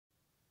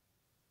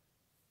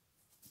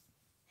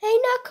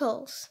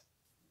circles.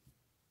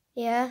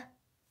 Yeah.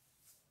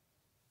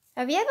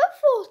 Have you ever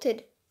thought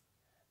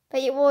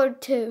that you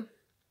wanted to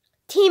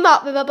team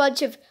up with a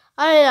bunch of,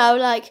 I don't know,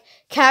 like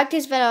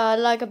characters that are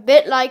like a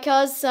bit like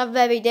us, are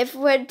very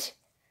different,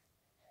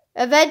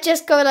 and then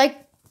just go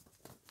like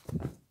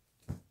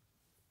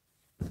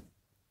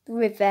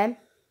with them?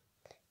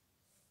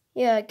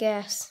 Yeah, I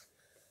guess.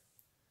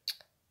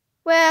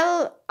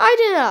 Well, I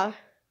don't know.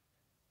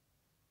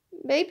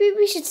 Maybe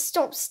we should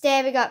stop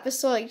staring at the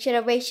Sonic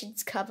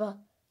Generations cover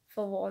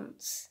for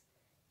once.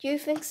 Do you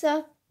think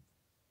so?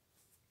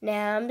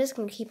 Nah, I'm just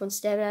gonna keep on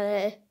staring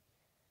at it.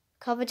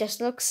 Cover just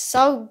looks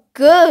so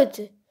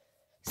good.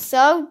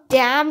 So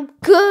damn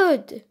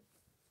good.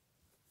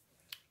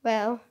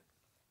 Well,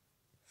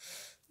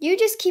 you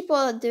just keep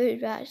on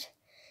doing that.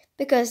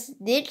 Because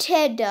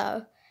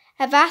Nintendo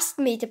have asked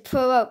me to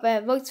promote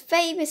their most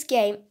famous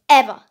game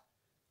ever.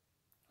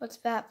 What's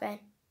that then?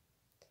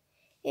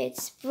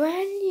 It's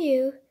brand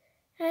new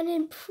and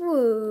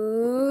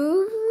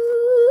improved.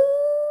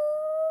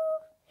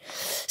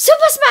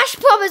 Super Smash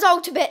Bros.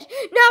 Ultimate,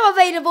 now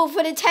available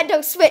for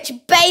Nintendo Switch,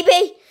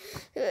 baby!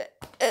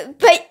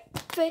 Baby,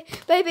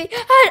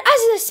 and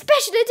as a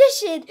special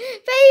edition,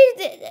 they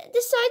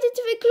decided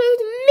to include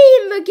me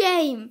in the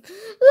game.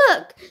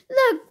 Look,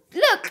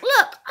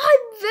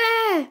 I'm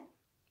there.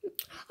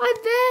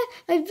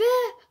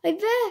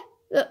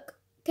 Look,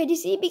 can you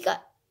see me?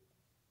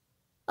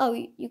 Oh,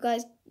 you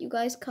guys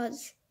can't.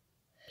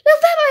 Look,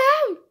 there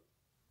I am.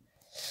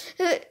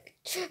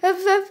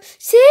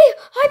 See,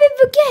 I'm in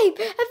the game,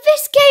 and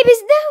this game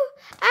is new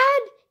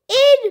and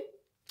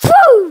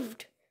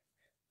improved.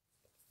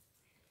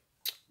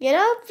 You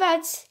know,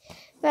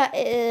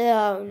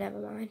 oh, never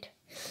mind.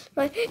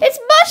 It's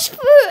much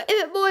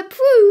more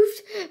improved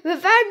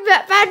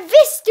than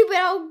this stupid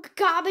old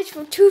garbage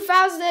from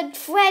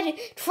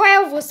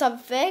 2012 or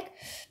something.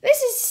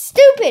 This is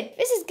stupid.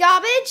 This is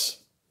garbage.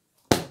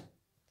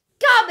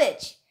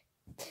 Garbage.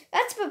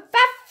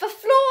 The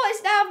floor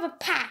is now the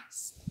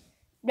past.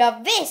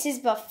 Now this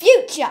is the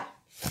future.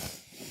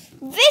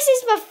 This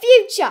is the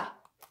future.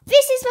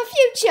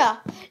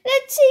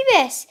 Let's see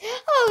this.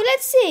 Oh,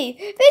 let's see.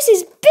 This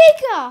is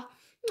bigger.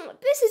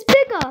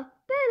 Better.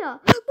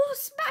 More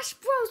Smash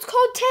Bros.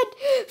 Content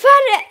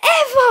than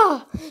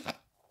ever.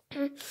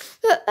 And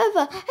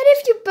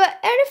if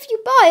you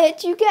buy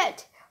it, you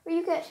get. I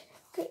mean,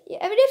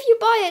 if you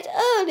buy it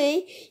early,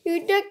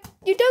 you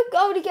don't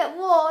only get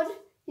one.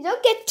 You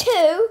don't get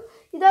two.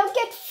 You don't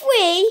get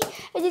three,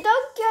 and you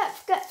don't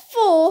get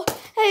four,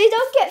 and you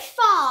don't get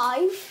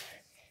five.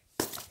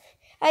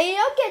 And you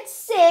don't get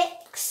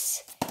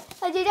 6,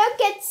 and you don't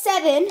get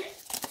 7,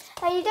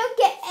 and you don't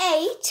get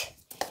 8,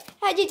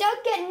 and you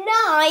don't get 9,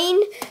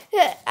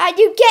 and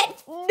you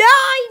get 9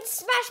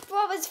 Smash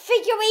Bros.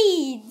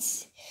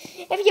 Figurines.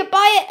 If you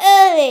buy it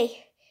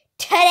early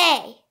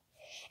today.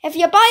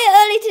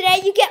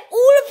 You get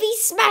all of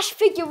these Smash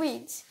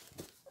figurines.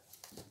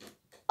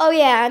 Oh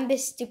yeah, and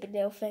this stupid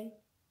little thing.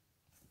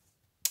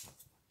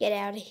 Get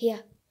out of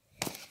here.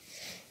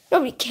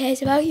 Nobody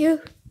cares about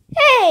you.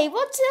 Hey,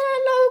 what's that I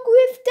log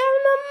with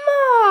down on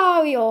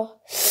Mario?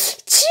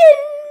 Chin!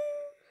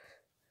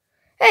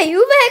 Hey,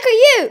 who the heck are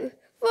you?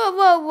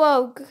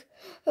 Whoa.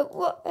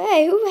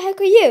 Hey, who the heck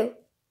are you?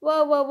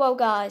 Whoa,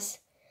 guys.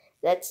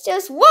 Let's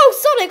just... Whoa,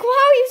 Sonic,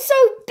 why are you so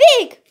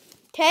big?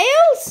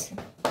 Tails?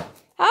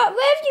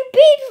 Where have you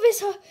been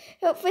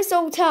this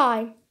whole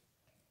time?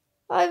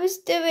 I was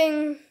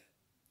doing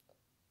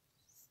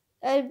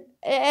an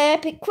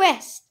epic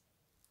quest.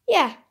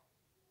 Yeah.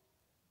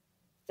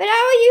 But how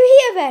are you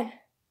here then?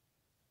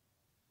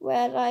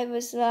 Well, I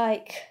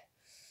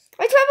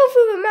traveled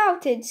through the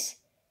mountains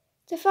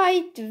to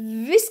find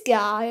this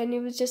guy, and he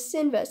was just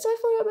sitting there. So I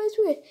thought I might as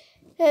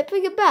well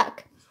bring it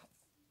back.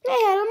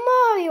 Hey,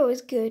 Mario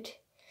is good.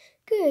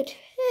 Good.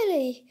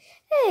 Hey,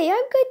 I'm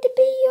going to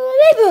be your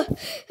neighbor.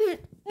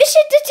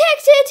 Mission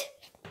detected.